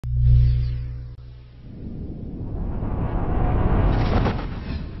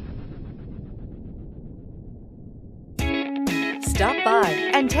Stop by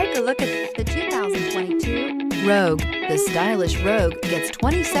and take a look at the 2022 Rogue. The stylish Rogue gets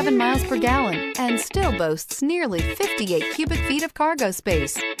 27 miles per gallon and still boasts nearly 58 cubic feet of cargo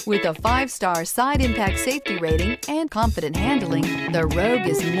space. With a 5-star side impact safety rating and confident handling, the Rogue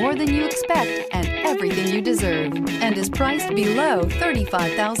is more than you expect and everything you deserve, and is priced below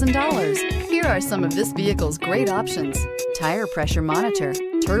 $35,000. Here are some of this vehicle's great options: tire pressure monitor,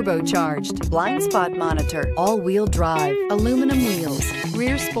 turbocharged, blind spot monitor, all-wheel drive, aluminum wheels,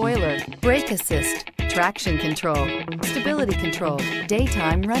 rear spoiler, brake assist, traction control, stability control,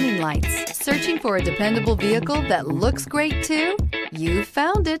 daytime running lights. Searching for a dependable vehicle that looks great too? You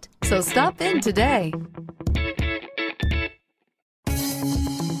found it, so stop in today.